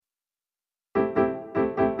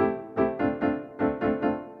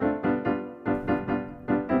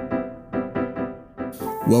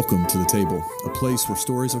Welcome to The Table, a place where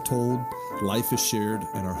stories are told, life is shared,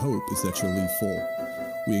 and our hope is that you'll leave full.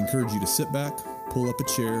 We encourage you to sit back, pull up a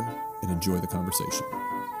chair, and enjoy the conversation.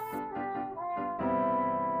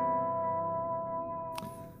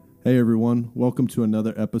 Hey everyone, welcome to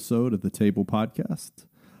another episode of The Table Podcast.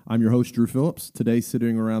 I'm your host, Drew Phillips. Today,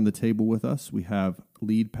 sitting around the table with us, we have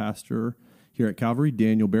lead pastor here at Calvary,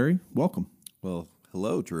 Daniel Berry. Welcome. Well,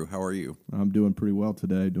 hello, Drew. How are you? I'm doing pretty well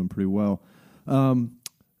today,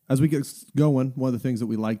 As we get going, one of the things that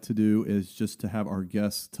we like to do is just to have our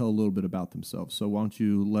guests tell a little bit about themselves. So why don't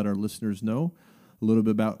you let our listeners know a little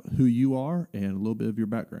bit about who you are and a little bit of your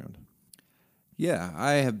background. Yeah,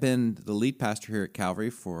 I have been the lead pastor here at Calvary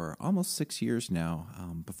for almost 6 years now.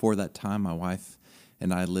 Before that time, my wife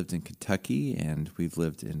and I lived in Kentucky, and we've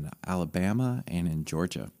lived in Alabama and in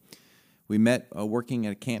Georgia. We met working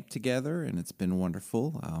at a camp together, and it's been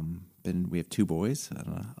wonderful. We have two boys,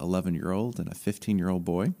 an 11-year-old and a 15-year-old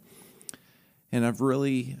boy. And I've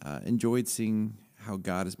really enjoyed seeing how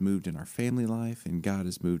God has moved in our family life, and God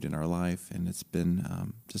has moved in our life. And it's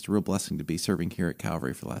been just a real blessing to be serving here at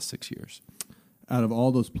Calvary for the last 6 years. Out of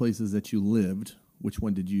all those places that you lived, which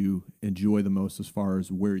one did you enjoy the most as far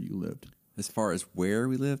as where you lived? As far as where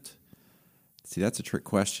we lived? See, that's a trick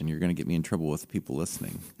question. You're going to get me in trouble with people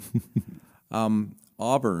listening.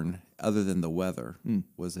 Auburn, other than the weather,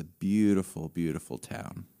 was a beautiful, beautiful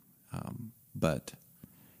town. But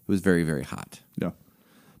it was very, very hot. Yeah.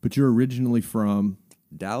 But you're originally from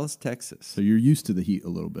Dallas, Texas. So you're used to the heat a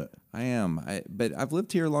little bit. I am. But I've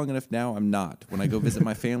lived here long enough now, I'm not. When I go visit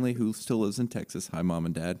my family who still lives in Texas, hi, Mom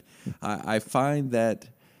and Dad, I find that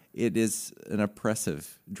it is an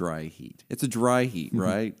oppressive dry heat. It's a dry heat,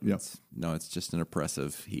 right? Yep. It's just an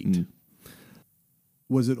oppressive heat.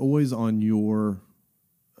 Was it always on your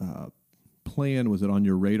plan? Was it on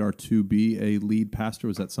your radar to be a lead pastor?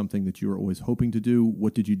 Was that something that you were always hoping to do?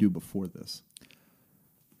 What did you do before this?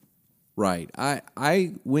 Right.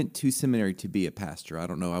 I went to seminary to be a pastor. I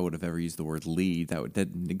don't know I would have ever used the word lead. That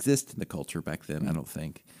didn't exist in the culture back then, I don't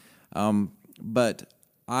think. But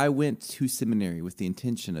I went to seminary with the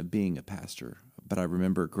intention of being a pastor. But I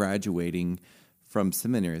remember graduating from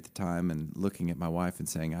seminary at the time and looking at my wife and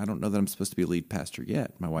saying, I don't know that I'm supposed to be a lead pastor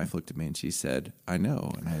yet. My wife looked at me and she said, I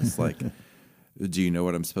know. And I was like, do you know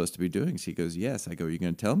what I'm supposed to be doing? She goes, yes. I go, are you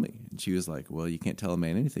going to tell me? And she was like, well, you can't tell a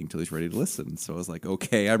man anything until he's ready to listen. So I was like,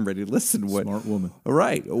 okay, I'm ready to listen. Smart woman. All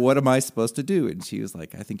right. What am I supposed to do? And she was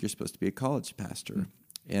like, I think you're supposed to be a college pastor.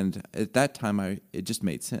 And at that time, it just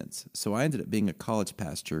made sense. So I ended up being a college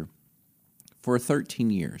pastor for 13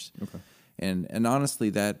 years. Okay. And honestly,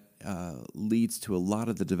 that leads to a lot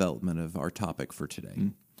of the development of our topic for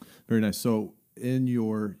today. Very nice. So in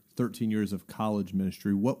your 13 years of college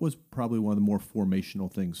ministry, what was probably one of the more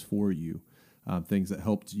formational things for you, things that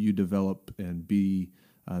helped you develop and be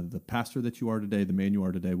the pastor that you are today, the man you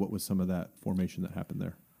are today? What was some of that formation that happened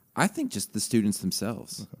there? I think just the students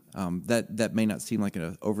themselves. Okay. That may not seem like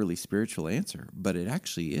an overly spiritual answer, but it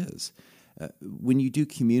actually is. When you do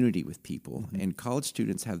community with people, and college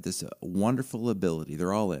students have this wonderful ability,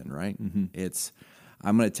 they're all in, right? It's,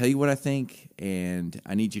 I'm going to tell you what I think, and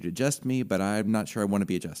I need you to adjust me, but I'm not sure I want to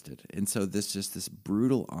be adjusted. And so this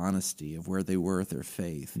brutal honesty of where they were with their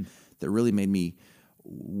faith that really made me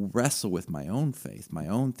wrestle with my own faith, my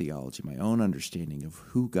own theology, my own understanding of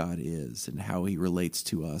who God is and how he relates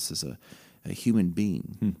to us as a human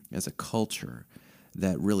being, as a culture,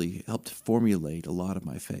 that really helped formulate a lot of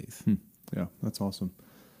my faith. Yeah, that's awesome.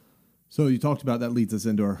 So you talked about that leads us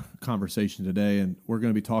into our conversation today, and we're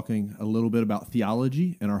going to be talking a little bit about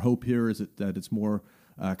theology, and our hope here is that it's more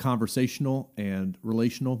conversational and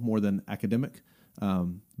relational more than academic,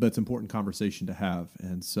 but it's an important conversation to have.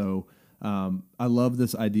 And so I love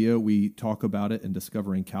this idea. We talk about it in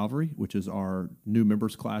Discovering Calvary, which is our new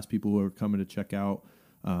members class, people who are coming to check out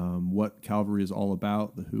what Calvary is all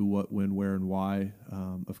about, the who, what, when, where, and why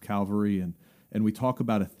of Calvary, and we talk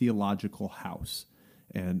about a theological house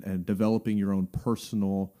and developing your own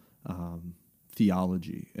personal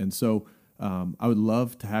theology. And so I would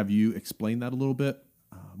love to have you explain that a little bit.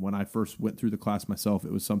 When I first went through the class myself,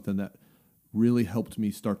 it was something that really helped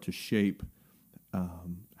me start to shape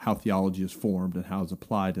how theology is formed and how it's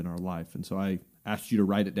applied in our life. And so I asked you to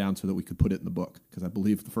write it down so that we could put it in the book, because I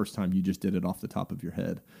believe the first time you just did it off the top of your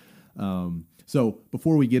head. So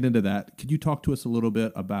before we get into that, could you talk to us a little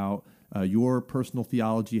bit about your personal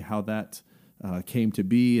theology, how that came to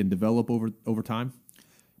be and develop over time?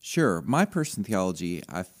 Sure. My personal theology,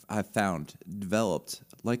 I've found, developed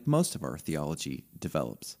like most of our theology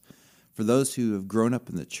develops. For those who have grown up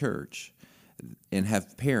in the church and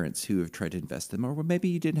have parents who have tried to invest in them, or maybe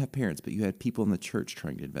you didn't have parents, but you had people in the church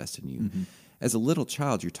trying to invest in you. As a little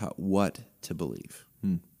child, you're taught what to believe.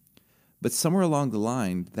 But somewhere along the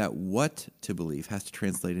line, that what to believe has to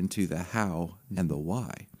translate into the how and the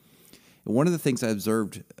why. And one of the things I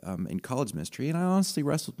observed in college ministry, and I honestly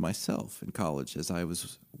wrestled with myself in college as I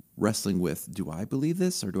was wrestling with, do I believe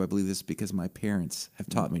this, or do I believe this because my parents have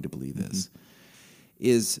taught me to believe this,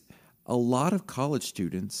 is a lot of college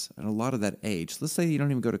students, and a lot of that age, let's say you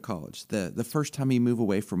don't even go to college, the first time you move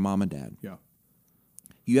away from mom and dad,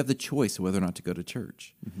 you have the choice of whether or not to go to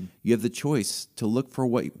church. You have the choice to look for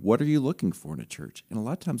what are you looking for in a church. And a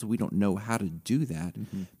lot of times we don't know how to do that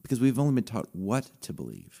because we've only been taught what to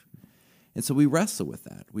believe. And so we wrestle with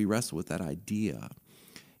that. We wrestle with that idea.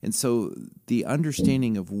 And so the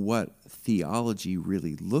understanding of what theology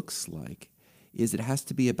really looks like is it has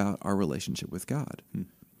to be about our relationship with God.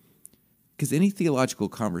 Because any theological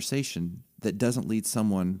conversation that doesn't lead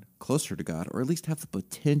someone closer to God, or at least have the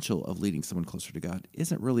potential of leading someone closer to God,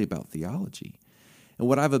 isn't really about theology. And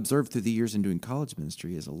what I've observed through the years in doing college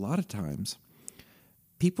ministry is a lot of times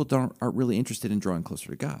people aren't really interested in drawing closer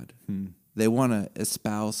to God. They want to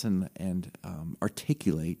espouse and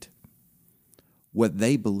articulate what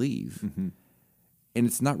they believe. And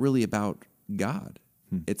it's not really about God.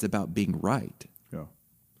 It's about being right. Yeah.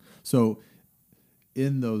 So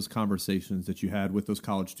in those conversations that you had with those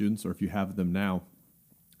college students, or if you have them now,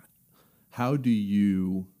 how do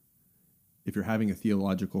you, if you're having a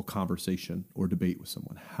theological conversation or debate with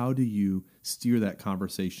someone, how do you steer that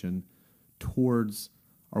conversation towards,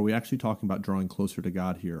 are we actually talking about drawing closer to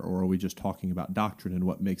God here, or are we just talking about doctrine and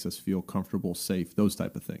what makes us feel comfortable, safe, those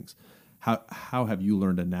type of things? How have you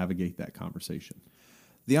learned to navigate that conversation?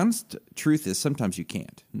 The honest truth is sometimes you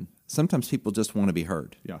can't. Sometimes people just want to be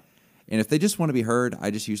heard. Yeah. And if they just want to be heard,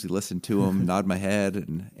 I just usually listen to them, nod my head,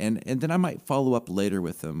 and then I might follow up later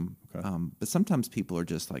with them. Okay. But sometimes people are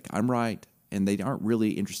just like, I'm right, and they aren't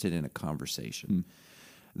really interested in a conversation.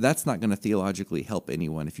 That's not going to theologically help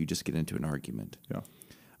anyone if you just get into an argument. Yeah.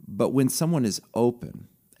 But when someone is open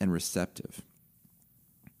and receptive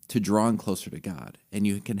to drawing closer to God, and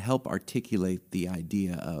you can help articulate the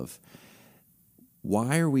idea of,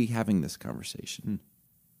 why are we having this conversation?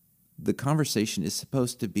 The conversation is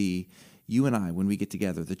supposed to be, you and I, when we get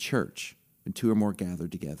together, the church, when two or more gather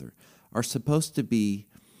together, are supposed to be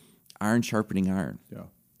iron sharpening iron. Yeah.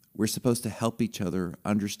 We're supposed to help each other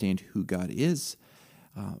understand who God is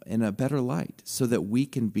in a better light so that we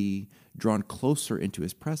can be drawn closer into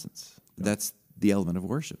his presence. Yeah. That's the element of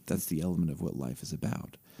worship. That's the element of what life is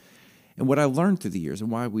about. And what I learned through the years,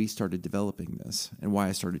 and why we started developing this, and why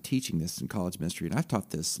I started teaching this in college ministry, and I've taught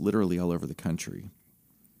this literally all over the country,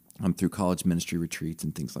 through college ministry retreats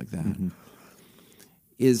and things like that,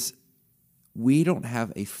 is we don't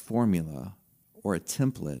have a formula or a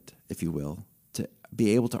template, if you will, to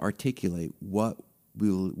be able to articulate what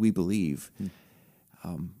we believe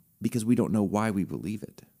because we don't know why we believe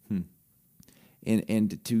it.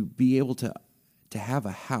 And to be able to have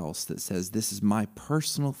a house that says, this is my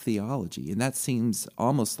personal theology, and that seems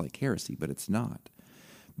almost like heresy, but it's not.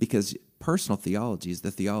 Because personal theology is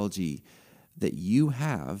the theology that you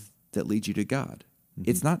have that leads you to God.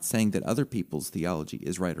 It's not saying that other people's theology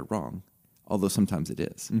is right or wrong, although sometimes it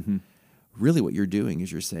is. Really what you're doing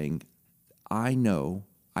is you're saying, I know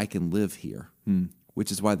I can live here,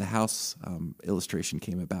 which is why the house illustration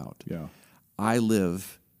came about. Yeah. I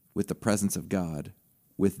live with the presence of God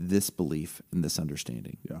with this belief and this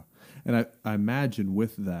understanding. Yeah. And I imagine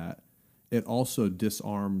with that, it also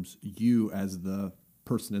disarms you as the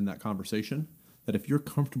person in that conversation, that if you're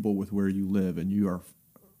comfortable with where you live and you are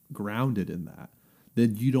grounded in that,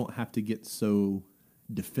 then you don't have to get so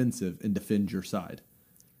defensive and defend your side.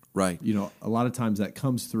 Right. You know, a lot of times that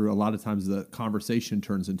comes through, a lot of times the conversation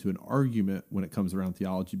turns into an argument when it comes around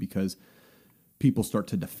theology because people start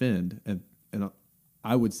to defend. And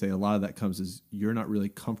I would say a lot of that comes as you're not really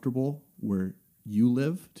comfortable where you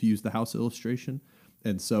live, to use the house illustration.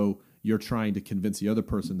 And so you're trying to convince the other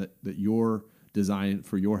person that your design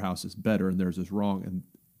for your house is better and theirs is wrong.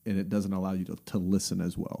 And it doesn't allow you to listen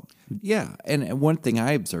as well. Yeah. And one thing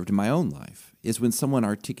I observed in my own life is when someone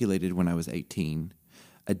articulated when I was 18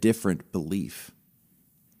 a different belief,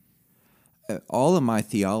 all of my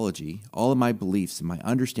theology, all of my beliefs and my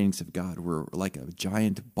understandings of God were like a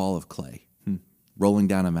giant ball of clay rolling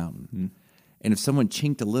down a mountain. And if someone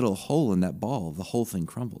chinked a little hole in that ball, the whole thing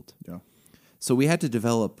crumbled. Yeah. So we had to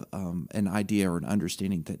develop an idea or an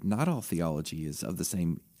understanding that not all theology is of the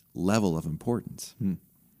same level of importance.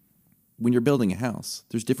 When you're building a house,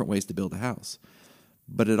 there's different ways to build a house,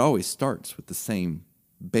 but it always starts with the same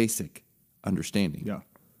basic understanding. Yeah.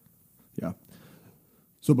 Yeah.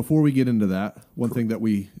 So before we get into that, one thing that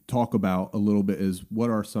we talk about a little bit is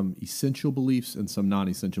what are some essential beliefs and some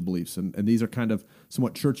non-essential beliefs. And these are kind of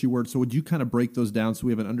somewhat churchy words. So would you kind of break those down so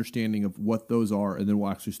we have an understanding of what those are, and then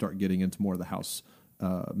we'll actually start getting into more of the house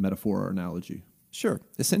metaphor or analogy? Sure.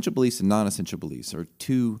 Essential beliefs and non-essential beliefs are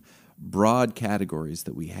two broad categories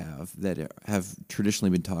that we have that have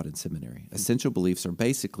traditionally been taught in seminary. Essential beliefs are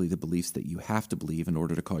basically the beliefs that you have to believe in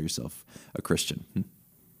order to call yourself a Christian.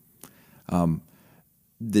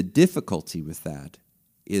 The difficulty with that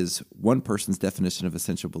is one person's definition of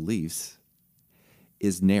essential beliefs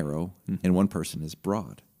is narrow and one person is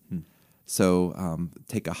broad. So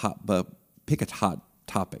pick a hot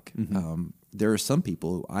topic. There are some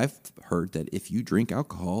people who I've heard that if you drink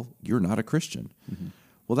alcohol, you're not a Christian.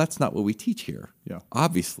 Well, that's not what we teach here. Yeah.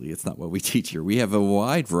 Obviously, it's not what we teach here. We have a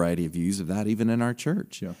wide variety of views of that even in our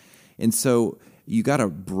church. Yeah. And so you got to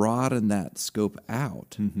broaden that scope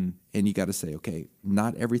out, and you got to say, okay,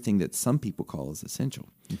 not everything that some people call is essential.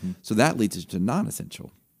 So that leads us to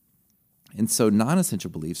non-essential. And so non-essential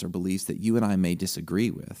beliefs are beliefs that you and I may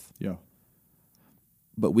disagree with, Yeah.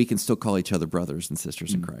 but we can still call each other brothers and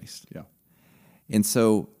sisters in Christ. Yeah. And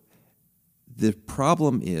so the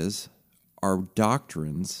problem is our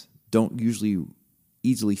doctrines don't usually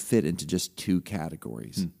easily fit into just two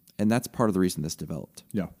categories. And that's part of the reason this developed.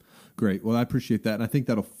 Yeah. Great. Well, I appreciate that. And I think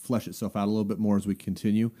that'll flesh itself out a little bit more as we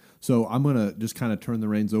continue. So I'm going to just kind of turn the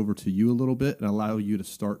reins over to you a little bit and allow you to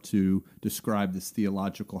start to describe this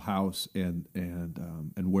theological house and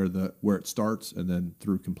where it starts and then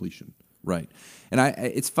through completion. Right. And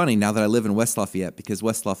it's funny now that I live in West Lafayette, because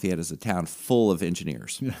West Lafayette is a town full of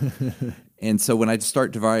engineers. And so when I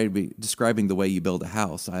start describing the way you build a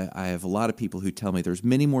house, I have a lot of people who tell me there's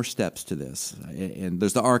many more steps to this. And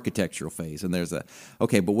there's the architectural phase, and there's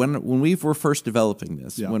but when we were first developing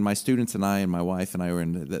this, when my students and I and my wife and I were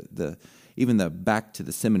in even the back to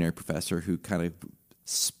the seminary professor who kind of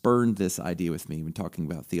spurned this idea with me when talking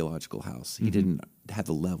about theological house, he didn't have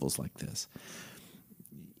the levels like this.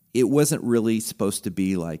 It wasn't really supposed to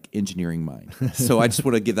be like engineering mind. So I just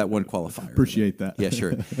want to give that one qualifier. Appreciate that. Yeah,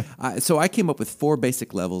 sure. So I came up with 4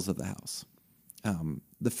 basic levels of the house.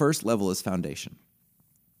 The first level is foundation.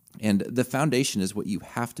 And the foundation is what you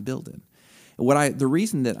have to build in. The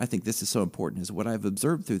reason that I think this is so important is what I've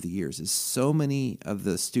observed through the years is so many of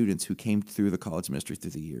the students who came through the college ministry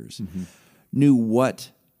through the years knew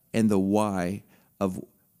what and the why of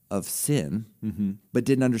sin, but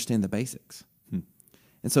didn't understand the basics.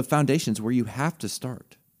 And so foundation's where you have to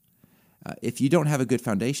start. If you don't have a good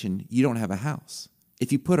foundation, you don't have a house.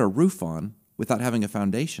 If you put a roof on without having a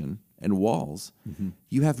foundation and walls,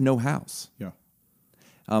 you have no house. Yeah.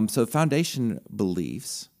 So foundation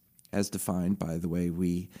beliefs, as defined by the way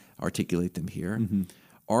we articulate them here,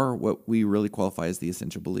 are what we really qualify as the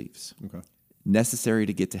essential beliefs. Okay. Necessary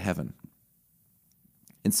to get to heaven.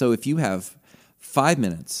 And so if you have 5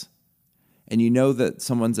 minutes and you know that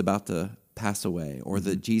someone's about to pass away or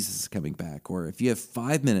that Jesus is coming back, or if you have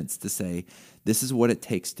 5 minutes to say, this is what it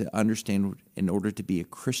takes to understand in order to be a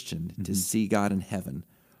Christian, to see God in heaven,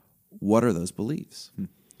 what are those beliefs?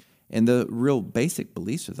 And the real basic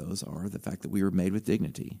beliefs of those are the fact that we were made with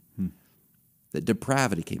dignity, that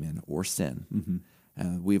depravity came in, or sin.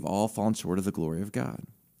 We've all fallen short of the glory of God,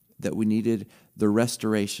 that we needed the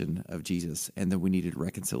restoration of Jesus, and that we needed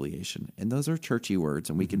reconciliation. And those are churchy words,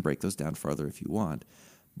 and we can break those down further if you want.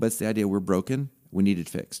 But it's the idea we're broken, we need it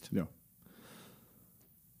fixed. Yeah.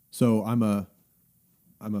 So I'm a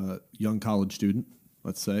young college student,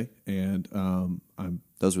 let's say, and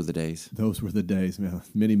Those were the days. Those were the days, man,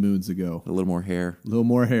 many moons ago. A little more hair. A little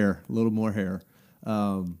more hair.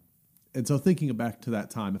 And so thinking back to that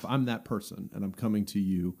time, if I'm that person and I'm coming to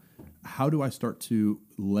you, how do I start to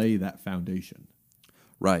lay that foundation?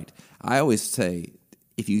 Right. I always say,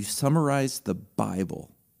 if you summarize the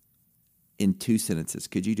Bible in 2 sentences,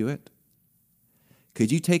 could you do it? Could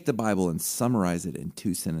you take the Bible and summarize it in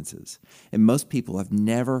 2 sentences? And most people have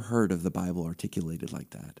never heard of the Bible articulated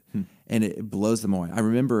like that. And it blows them away. I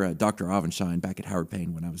remember Dr. Avenshine back at Howard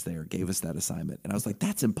Payne when I was there gave us that assignment. And I was like,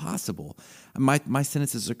 that's impossible. My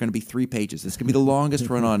sentences are going to be 3 pages. It's going to be the longest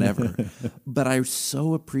run-on ever. But I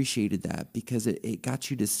so appreciated that because it got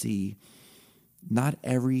you to see not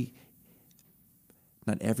every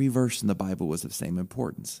verse in the Bible was of the same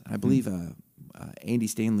importance. I believe Andy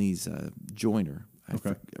Stanley's Joyner,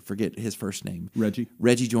 I forget his first name.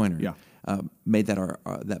 Reggie Joyner. Made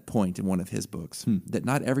that point in one of his books that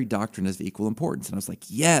not every doctrine is of equal importance. And I was like,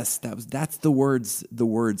 yes, that's the words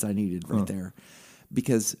I needed right there.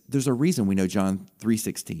 because there's a reason we know John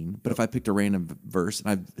 3:16. But if I picked a random verse, and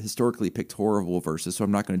I've historically picked horrible verses, so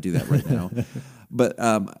I'm not going to do that right now. But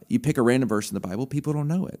you pick a random verse in the Bible, people don't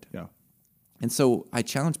know it. Yeah. And so I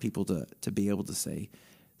challenge people to be able to say,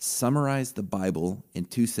 summarize the Bible in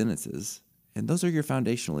 2 sentences, and those are your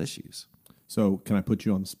foundational issues. So can I put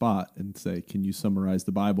you on the spot and say, can you summarize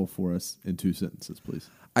the Bible for us in 2 sentences, please?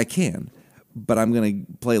 I can, but I'm going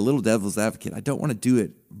to play a little devil's advocate. I don't want to do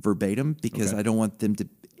it verbatim because I don't want them to,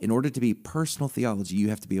 in order to be personal theology, you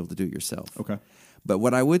have to be able to do it yourself. Okay. But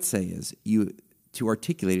what I would say is to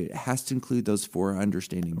articulate it, it has to include those 4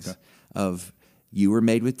 understandings of you were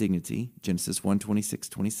made with dignity, Genesis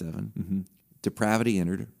 1:26-27. Depravity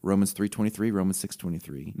entered, Romans 3:23, Romans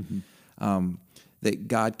 6:23. That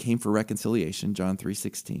God came for reconciliation, John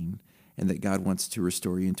 3:16, and that God wants to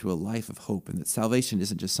restore you into a life of hope, and that salvation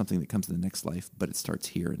isn't just something that comes in the next life, but it starts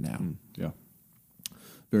here and now. Yeah.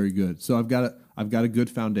 Very good. So I've got a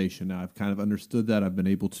good foundation now. I've kind of understood that. I've been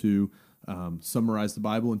able to summarize the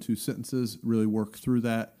Bible in 2 sentences, really work through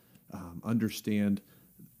that, understand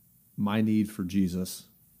my need for Jesus,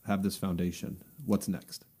 have this foundation. What's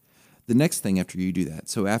next? The next thing after you do that,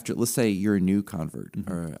 so after, let's say you're a new convert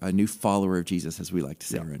or a new follower of Jesus, as we like to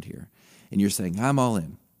say around here, and you're saying, I'm all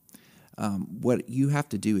in. What you have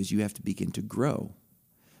to do is you have to begin to grow.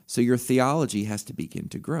 So your theology has to begin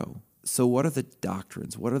to grow. So what are the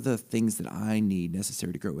doctrines? What are the things that I need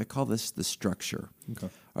necessary to grow? I call this the structure. Okay.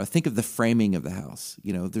 Or think of the framing of the house.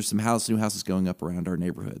 You know, there's some new houses going up around our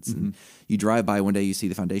neighborhoods. And you drive by one day, you see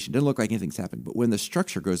the foundation. It doesn't look like anything's happened. But when the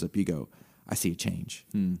structure goes up, you go, I see a change.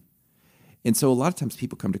 And so a lot of times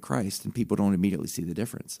people come to Christ and people don't immediately see the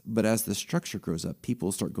difference. But as the structure grows up,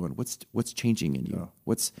 people start going, what's changing in you?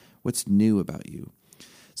 What's new about you?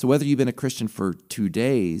 So whether you've been a Christian for 2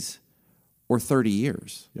 days or 30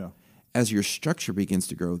 years, as your structure begins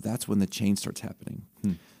to grow, that's when the change starts happening.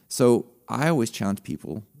 So I always challenge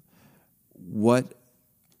people, what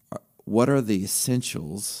are the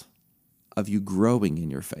essentials of you growing in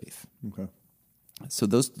your faith? Okay. So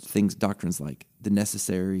those things, doctrines like the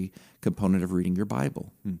necessary component of reading your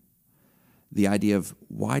Bible, the idea of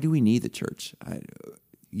why do we need the church?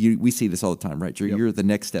 We see this all the time, right? You're the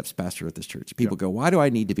next steps pastor at this church. People go, why do I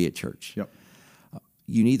need to be at church?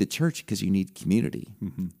 You need the church because you need community.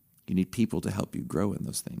 You need people to help you grow in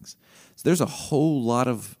those things. So there's a whole lot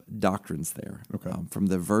of doctrines there, from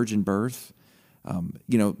the virgin birth. I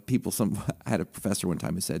had a professor one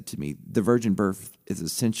time who said to me, the virgin birth is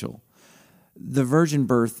essential. The virgin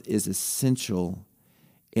birth is essential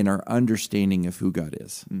in our understanding of who God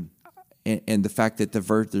is. And the fact that the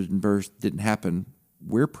virgin birth didn't happen,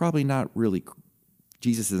 we're probably not really,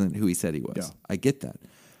 Jesus isn't who he said he was. Yeah. I get that.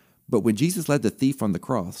 But when Jesus led the thief on the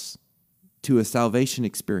cross to a salvation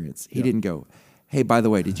experience, he didn't go, hey, by the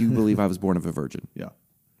way, did you believe I was born of a virgin?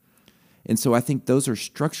 And so I think those are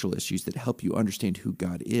structural issues that help you understand who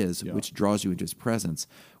God is, which draws you into his presence,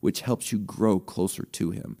 which helps you grow closer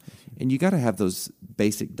to him. And you got to have those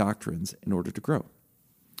basic doctrines in order to grow.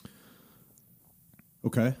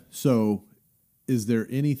 Okay. So is there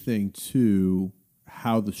anything to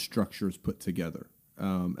how the structure is put together?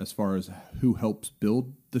 As far as who helps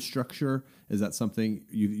build the structure, is that something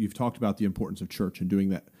you've talked about the importance of church and doing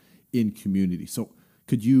that in community? So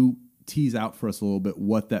could you tease out for us a little bit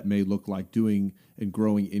what that may look like doing and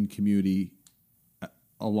growing in community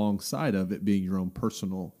alongside of it being your own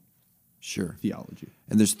personal theology?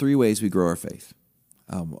 And there's 3 ways we grow our faith.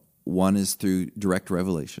 One is through direct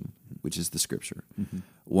revelation, which is the scripture.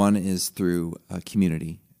 One is through a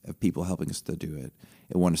community of people helping us to do it.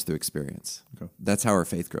 And one is through experience. That's how our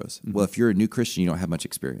faith grows. Well, if you're a new Christian, you don't have much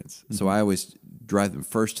experience. So I always drive them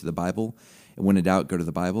first to the Bible, and when in doubt, go to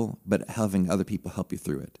the Bible, but having other people help you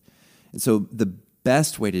through it. And so the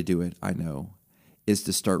best way to do it, I know, is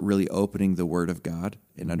to start really opening the Word of God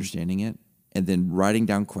and understanding it, and then writing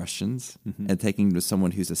down questions and taking them to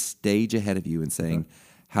someone who's a stage ahead of you and saying,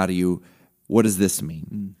 what does this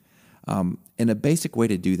mean? And a basic way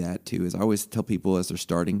to do that, too, is I always tell people as they're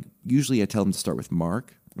starting, usually I tell them to start with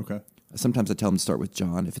Mark. Sometimes I tell them to start with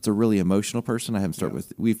John. If it's a really emotional person, I have them start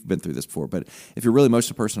with, we've been through this before, but if you're a really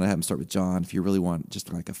emotional person, I have them start with John. If you really want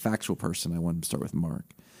just like a factual person, I want them to start with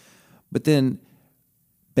Mark. But then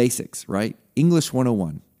basics, right? English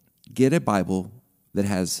 101. Get a Bible that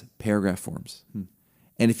has paragraph forms.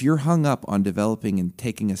 And if you're hung up on developing and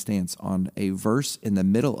taking a stance on a verse in the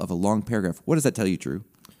middle of a long paragraph, what does that tell you, Drew?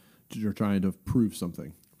 You're trying to prove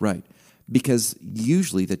something. Right. Because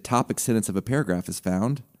usually the topic sentence of a paragraph is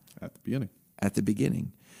found at the beginning. At the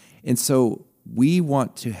beginning. And so we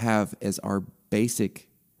want to have as our basic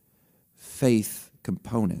faith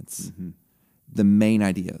components the main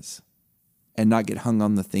ideas. and not get hung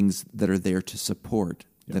on the things that are there to support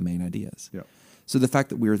the main ideas. Yeah. So the fact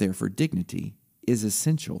that we're there for dignity is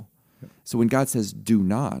essential. Yeah. So when God says do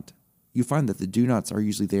not, you find that the do nots are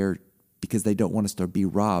usually there because they don't want us to be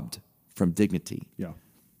robbed from dignity. Yeah.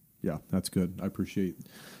 Yeah, that's good. I appreciate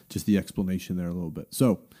just the explanation there a little bit.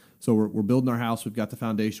 So we're building our house. We've got the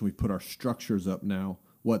foundation. We've put our structures up now.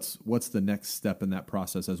 What's the next step in that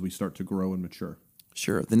process as we start to grow and mature?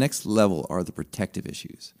 Sure. The next level are the protective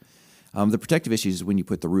issues. The protective issues is when you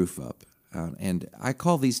put the roof up. And I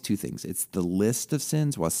call these two things. It's the list of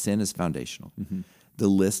sins, while sin is foundational. Mm-hmm. The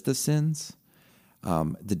list of sins,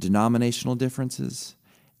 the denominational differences,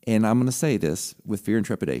 and I'm going to say this with fear and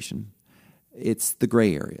trepidation, it's the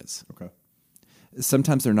gray areas. Okay.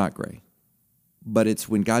 Sometimes they're not gray, but it's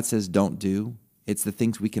when God says don't do, it's the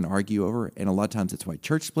things we can argue over, and a lot of times it's why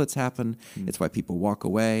church splits happen, it's why people walk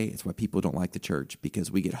away, it's why people don't like the church,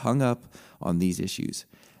 because we get hung up on these issues.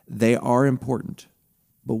 They are important,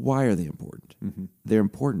 but why are they important? Mm-hmm. They're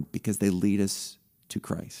important because they lead us to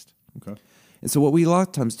Christ. Okay. And so what we a lot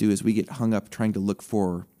of times do is we get hung up trying to look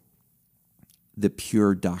for the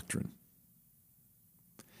pure doctrine.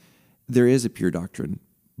 There is a pure doctrine,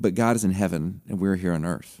 but God is in heaven and we're here on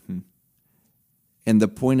earth. Hmm. And the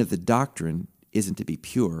point of the doctrine isn't to be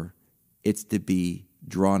pure, it's to be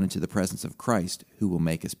drawn into the presence of Christ who will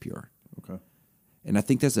make us pure. Okay. And I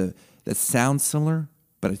think that sounds similar,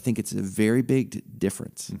 but I think it's a very big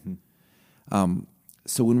difference. Mm-hmm.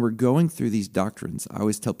 So when we're going through these doctrines, I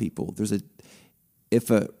always tell people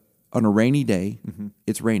on a rainy day, mm-hmm.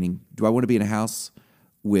 it's raining, do I want to be in a house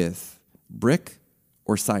with brick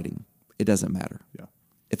or siding? It doesn't matter. Yeah.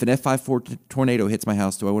 If an F5 tornado hits my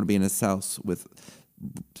house, do I want to be in a house with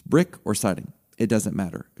brick or siding? It doesn't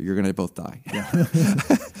matter. You're going to both die. Yeah.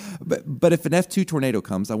 but if an F2 tornado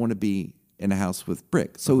comes, I want to be in a house with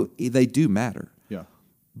brick. So they do matter. Yeah.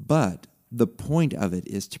 But the point of it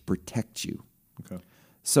is to protect you. Okay.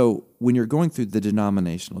 So when you're going through the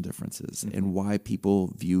denominational differences mm-hmm. and why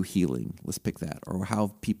people view healing, let's pick that, or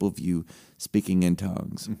how people view speaking in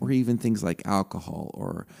tongues, mm-hmm. or even things like alcohol,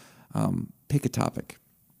 or pick a topic.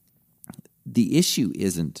 The issue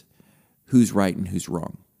isn't who's right and who's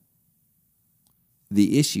wrong.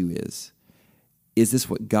 The issue is this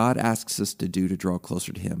what God asks us to do to draw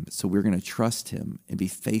closer to Him? So we're going to trust Him and be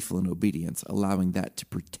faithful in obedience, allowing that to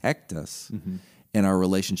protect us mm-hmm. in our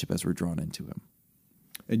relationship as we're drawn into Him.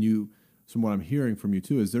 And from what I'm hearing from you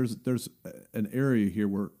too, is there's an area here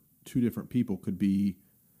where two different people could be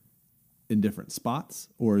in different spots,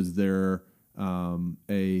 or is there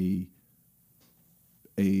a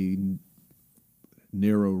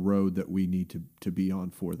narrow road that we need to be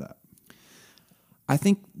on for that? I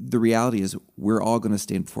think the reality is we're all going to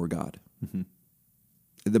stand before God. Mm-hmm.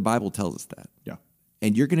 The Bible tells us that. Yeah.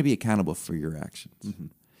 And you're going to be accountable for your actions. Mm-hmm.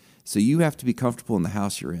 So you have to be comfortable in the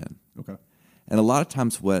house you're in. Okay. And a lot of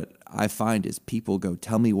times what I find is people go,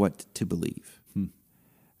 tell me what to believe.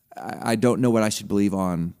 I don't know what I should believe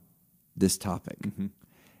on this topic. Mm-hmm.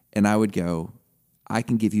 And I would go, I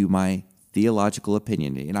can give you my theological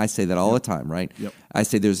opinion. And I say that all the time, right? Yep. I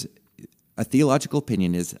say there's a theological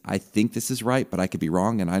opinion is I think this is right, but I could be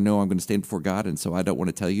wrong. And I know I'm going to stand before God. And so I don't want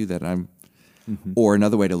to tell you that I'm, mm-hmm. or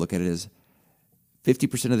another way to look at it is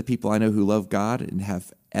 50% of the people I know who love God and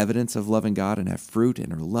have evidence of loving God and have fruit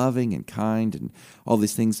and are loving and kind and all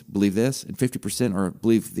these things believe this, and 50%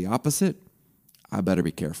 believe the opposite. I better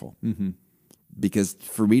be careful. Mm-hmm. Because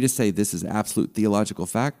for me to say this is absolute theological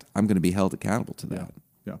fact, I'm going to be held accountable to that.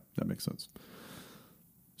 Yeah, that makes sense.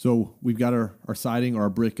 So we've got our siding or our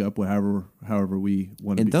brick up, however we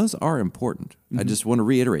want to. And those are important. Mm-hmm. I just want to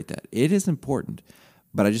reiterate that. It is important,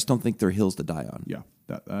 but I just don't think they're hills to die on. Yeah,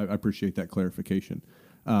 I appreciate that clarification.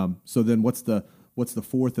 So then what's the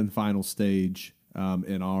fourth and final stage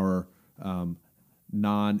in our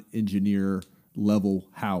non-engineer level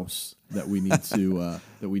house that we need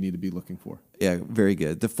to be looking for? Yeah, very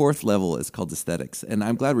good. The fourth level is called aesthetics, and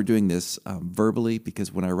I'm glad we're doing this verbally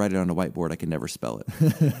because when I write it on a whiteboard, I can never spell it.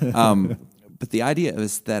 But the idea of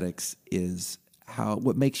aesthetics is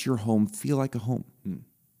what makes your home feel like a home.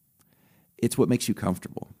 It's what makes you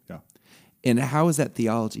comfortable. Yeah. And how is that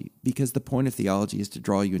theology? Because the point of theology is to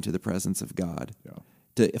draw you into the presence of God,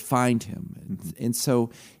 to find Him. Mm-hmm. And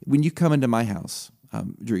so when you come into my house,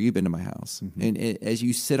 Drew, you've been to my house, mm-hmm. and as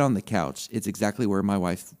you sit on the couch, it's exactly where my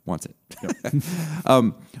wife wants it.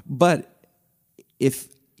 Yep. But if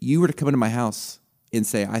you were to come into my house and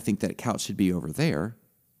say, I think that couch should be over there,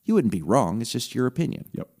 you wouldn't be wrong. It's just your opinion.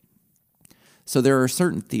 Yep. So there are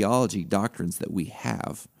certain theology doctrines that we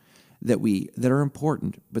have that are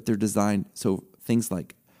important, but they're designed, so things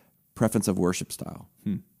like preference of worship style,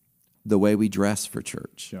 the way we dress for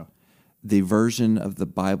church, the version of the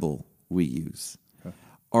Bible we use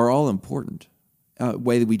are all important.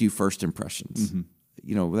 Way that we do first impressions.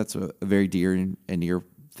 That's a very dear and near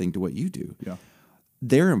thing to what you do. Yeah.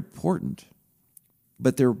 They're important,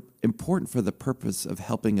 but they're important for the purpose of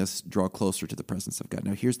helping us draw closer to the presence of God.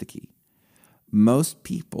 Now, here's the key. Most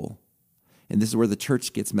people, and this is where the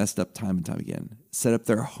church gets messed up time and time again, set up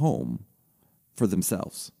their home for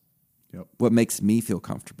themselves. Yep. What makes me feel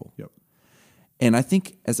comfortable. Yep. And I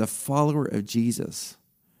think as a follower of Jesus,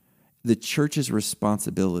 the church's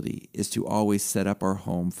responsibility is to always set up our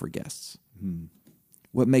home for guests.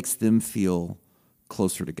 What makes them feel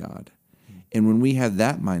closer to God. And when we have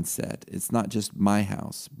that mindset, it's not just my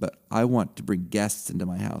house, but I want to bring guests into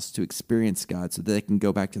my house to experience God so that they can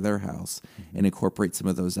go back to their house and incorporate some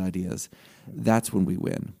of those ideas. That's when we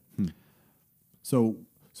win. So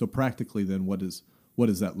practically then, what does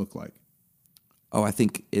that look like? Oh, I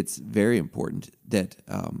think it's very important that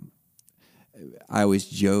I always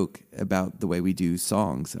joke about the way we do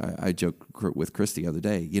songs. I joked with Chris the other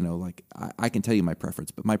day, I can tell you my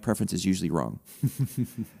preference, but my preference is usually wrong.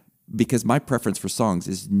 Because my preference for songs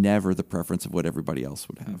is never the preference of what everybody else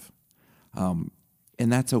would have.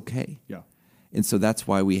 And that's okay. Yeah. And so that's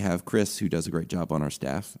why we have Chris, who does a great job on our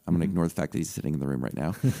staff. I'm going to ignore the fact that he's sitting in the room right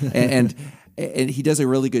now. and he does a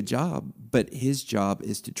really good job, but his job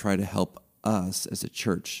is to try to help us as a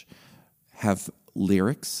church have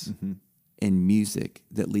lyrics and music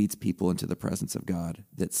that leads people into the presence of God,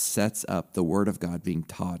 that sets up the word of God being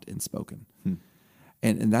taught and spoken.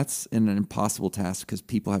 And that's an impossible task because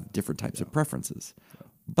people have different types of preferences.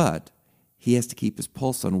 But he has to keep his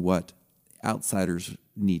pulse on what outsiders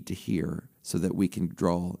need to hear so that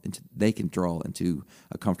they can draw into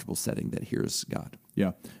a comfortable setting that hears God.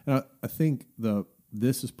 Yeah. And I think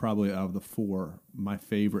this is probably out of the four my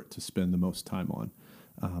favorite to spend the most time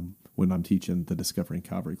on when I'm teaching the Discovering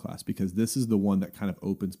Calvary class, because this is the one that kind of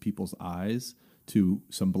opens people's eyes to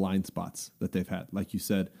some blind spots that they've had. Like you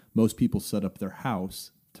said, most people set up their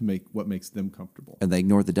house to make what makes them comfortable. And they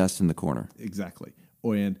ignore the dust in the corner. Exactly.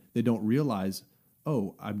 And they don't realize,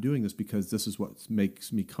 oh, I'm doing this because this is what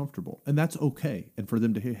makes me comfortable. And that's okay. And for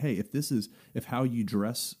them to hear, hey, if how you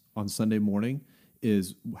dress on Sunday morning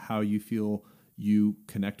is how you feel you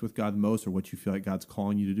connect with God most, or what you feel like God's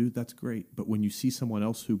calling you to do, that's great. But when you see someone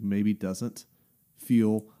else who maybe doesn't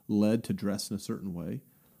feel led to dress in a certain way,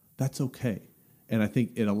 that's okay. And I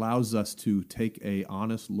think it allows us to take a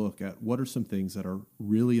honest look at what are some things that are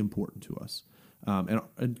really important to us,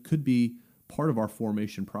 and could be part of our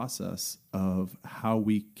formation process of how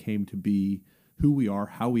we came to be who we are,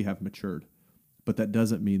 how we have matured. But that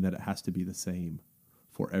doesn't mean that it has to be the same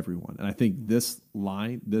for everyone. And I think this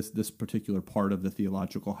line, this particular part of the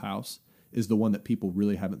theological house is the one that people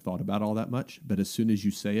really haven't thought about all that much. But as soon as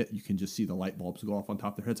you say it, you can just see the light bulbs go off on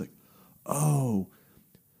top of their heads like, oh.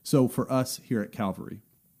 So for us here at Calvary,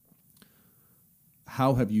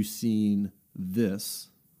 how have you seen this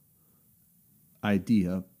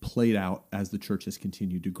idea played out as the church has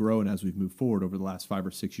continued to grow and as we've moved forward over the last 5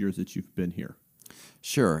 or 6 years that you've been here?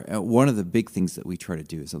 Sure. One of the big things that we try to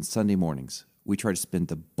do is on Sunday mornings, we try to spend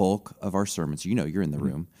the bulk of our sermons, you're in the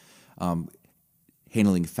room,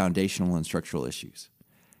 handling foundational and structural issues.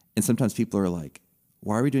 And sometimes people are like,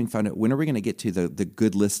 why are we doing when are we going to get to the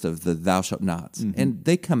good list of the thou shalt nots? And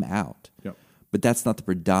they come out. Yep. But that's not the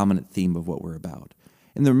predominant theme of what we're about.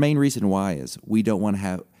 And the main reason why is we don't want to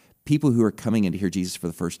have people who are coming in to hear Jesus for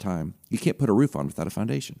the first time. You can't put a roof on without a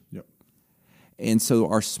foundation. Yep. And so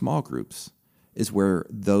our small groups is where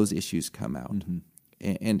those issues come out.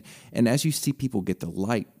 And as you see people get the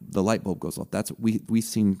light bulb goes off. That's we've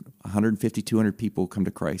seen 150, 200 people come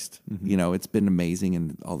to Christ. It's been amazing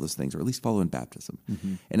and all those things, or at least follow in baptism.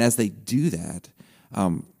 And as they do that,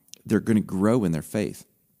 they're going to grow in their faith.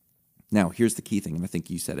 Now, here's the key thing, and I think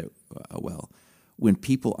you said it well. When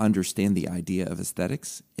people understand the idea of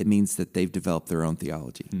aesthetics, it means that they've developed their own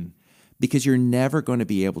theology. Because you're never going to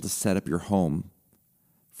be able to set up your home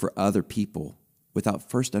for other people without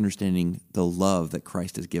first understanding the love that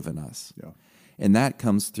Christ has given us. Yeah. And that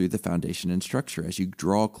comes through the foundation and structure. As you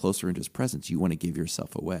draw closer into his presence, you want to give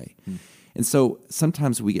yourself away. And so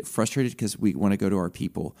sometimes we get frustrated because we want to go to our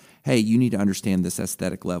people, hey, you need to understand this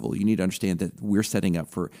aesthetic level. You need to understand that we're setting up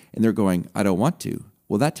for, and they're going, I don't want to.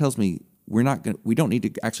 Well, that tells me we don't need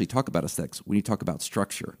to actually talk about aesthetics. We need to talk about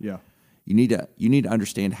structure. Yeah. You need to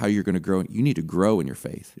understand how you're going to grow. You need to grow in your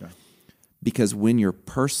faith. Yeah. Because when your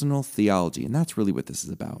personal theology, and that's really what this is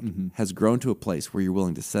about, has grown to a place where you're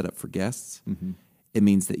willing to set up for guests, it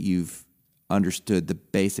means that you've understood the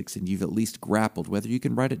basics and you've at least grappled, whether you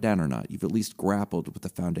can write it down or not, you've at least grappled with the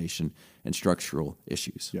foundation and structural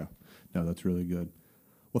issues. Yeah. No, that's really good.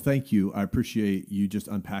 Well, thank you. I appreciate you just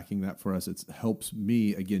unpacking that for us. It helps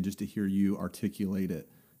me, again, just to hear you articulate it,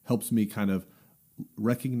 helps me kind of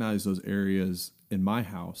recognize those areas in my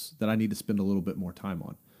house that I need to spend a little bit more time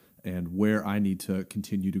on and where I need to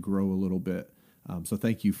continue to grow a little bit. So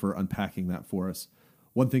thank you for unpacking that for us.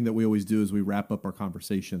 One thing that we always do as we wrap up our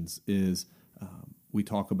conversations is we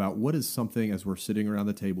talk about what is something as we're sitting around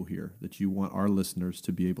the table here that you want our listeners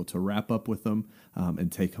to be able to wrap up with them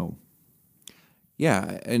and take home.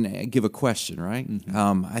 Yeah, and give a question, right?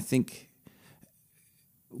 I think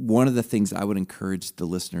one of the things I would encourage the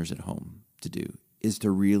listeners at home to do is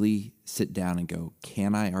to really sit down and go,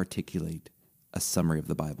 can I articulate a summary of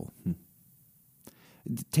the Bible?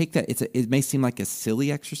 Take that. It may seem like a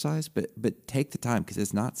silly exercise, but take the time, because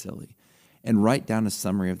it's not silly, and write down a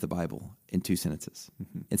summary of the Bible in 2 sentences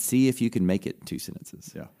and see if you can make it in 2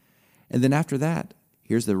 sentences. Yeah. And then after that,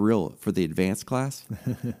 here's the real, for the advanced class,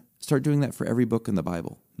 start doing that for every book in the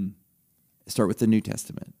Bible. Start with the New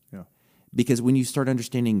Testament. Yeah. Because when you start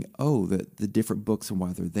understanding, the different books and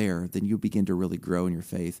why they're there, then you'll begin to really grow in your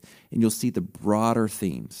faith, and you'll see the broader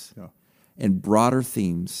themes. Yeah. And broader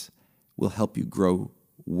themes will help you grow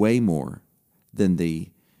way more than the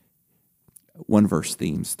one-verse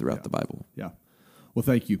themes throughout the Bible. Yeah. Well,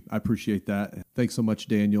 thank you. I appreciate that. Thanks so much,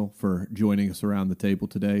 Daniel, for joining us around the table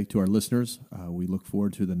today. To our listeners, we look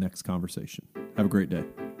forward to the next conversation. Have a great day.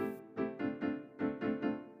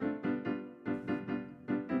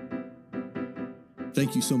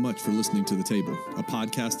 Thank you so much for listening to The Table, a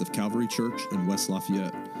podcast of Calvary Church in West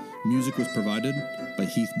Lafayette. Music was provided by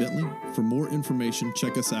Heath Bentley. For more information,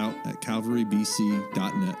 check us out at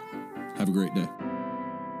calvarybc.net. Have a great day.